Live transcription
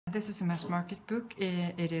This is a mass market book.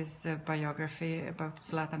 It is a biography about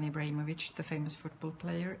Zlatan Ibrahimovic, the famous football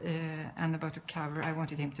player, and about the cover. I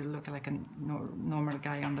wanted him to look like a normal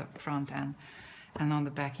guy on the front, and on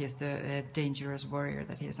the back he is the dangerous warrior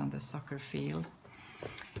that he is on the soccer field.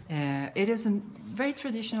 It is a very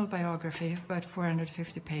traditional biography, about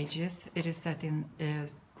 450 pages. It is set in a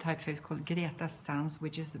typeface called Greta's Sans,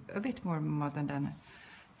 which is a bit more modern than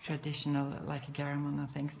traditional, like Garamond and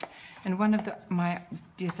things. And one of my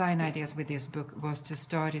design ideas with this book was to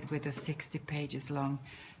start it with a 60 pages long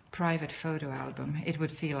private photo album. It would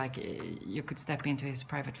feel like you could step into his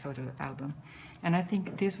private photo album. And I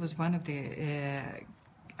think this was one of the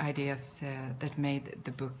ideas that made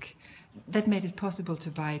the book, that made it possible to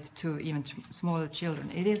buy it to even smaller children.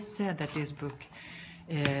 It is said that this book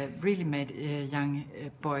really made young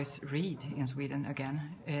boys read in Sweden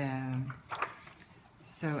again.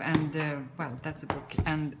 Well, that's a book.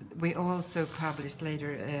 And we also published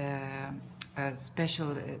later a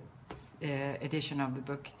special edition of the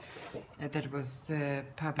book that was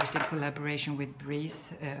published in collaboration with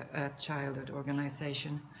BRIS, a childhood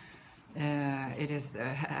organization. It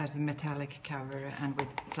has a metallic cover and with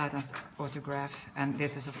Zlatan's autograph, and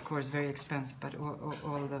this is of course very expensive, but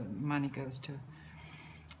all the money goes to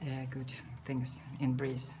good things in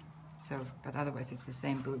BRIS. So, but otherwise it's the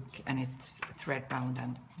same book, and it's thread bound,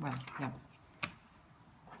 and well, yeah.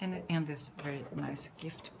 In this very nice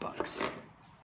gift box.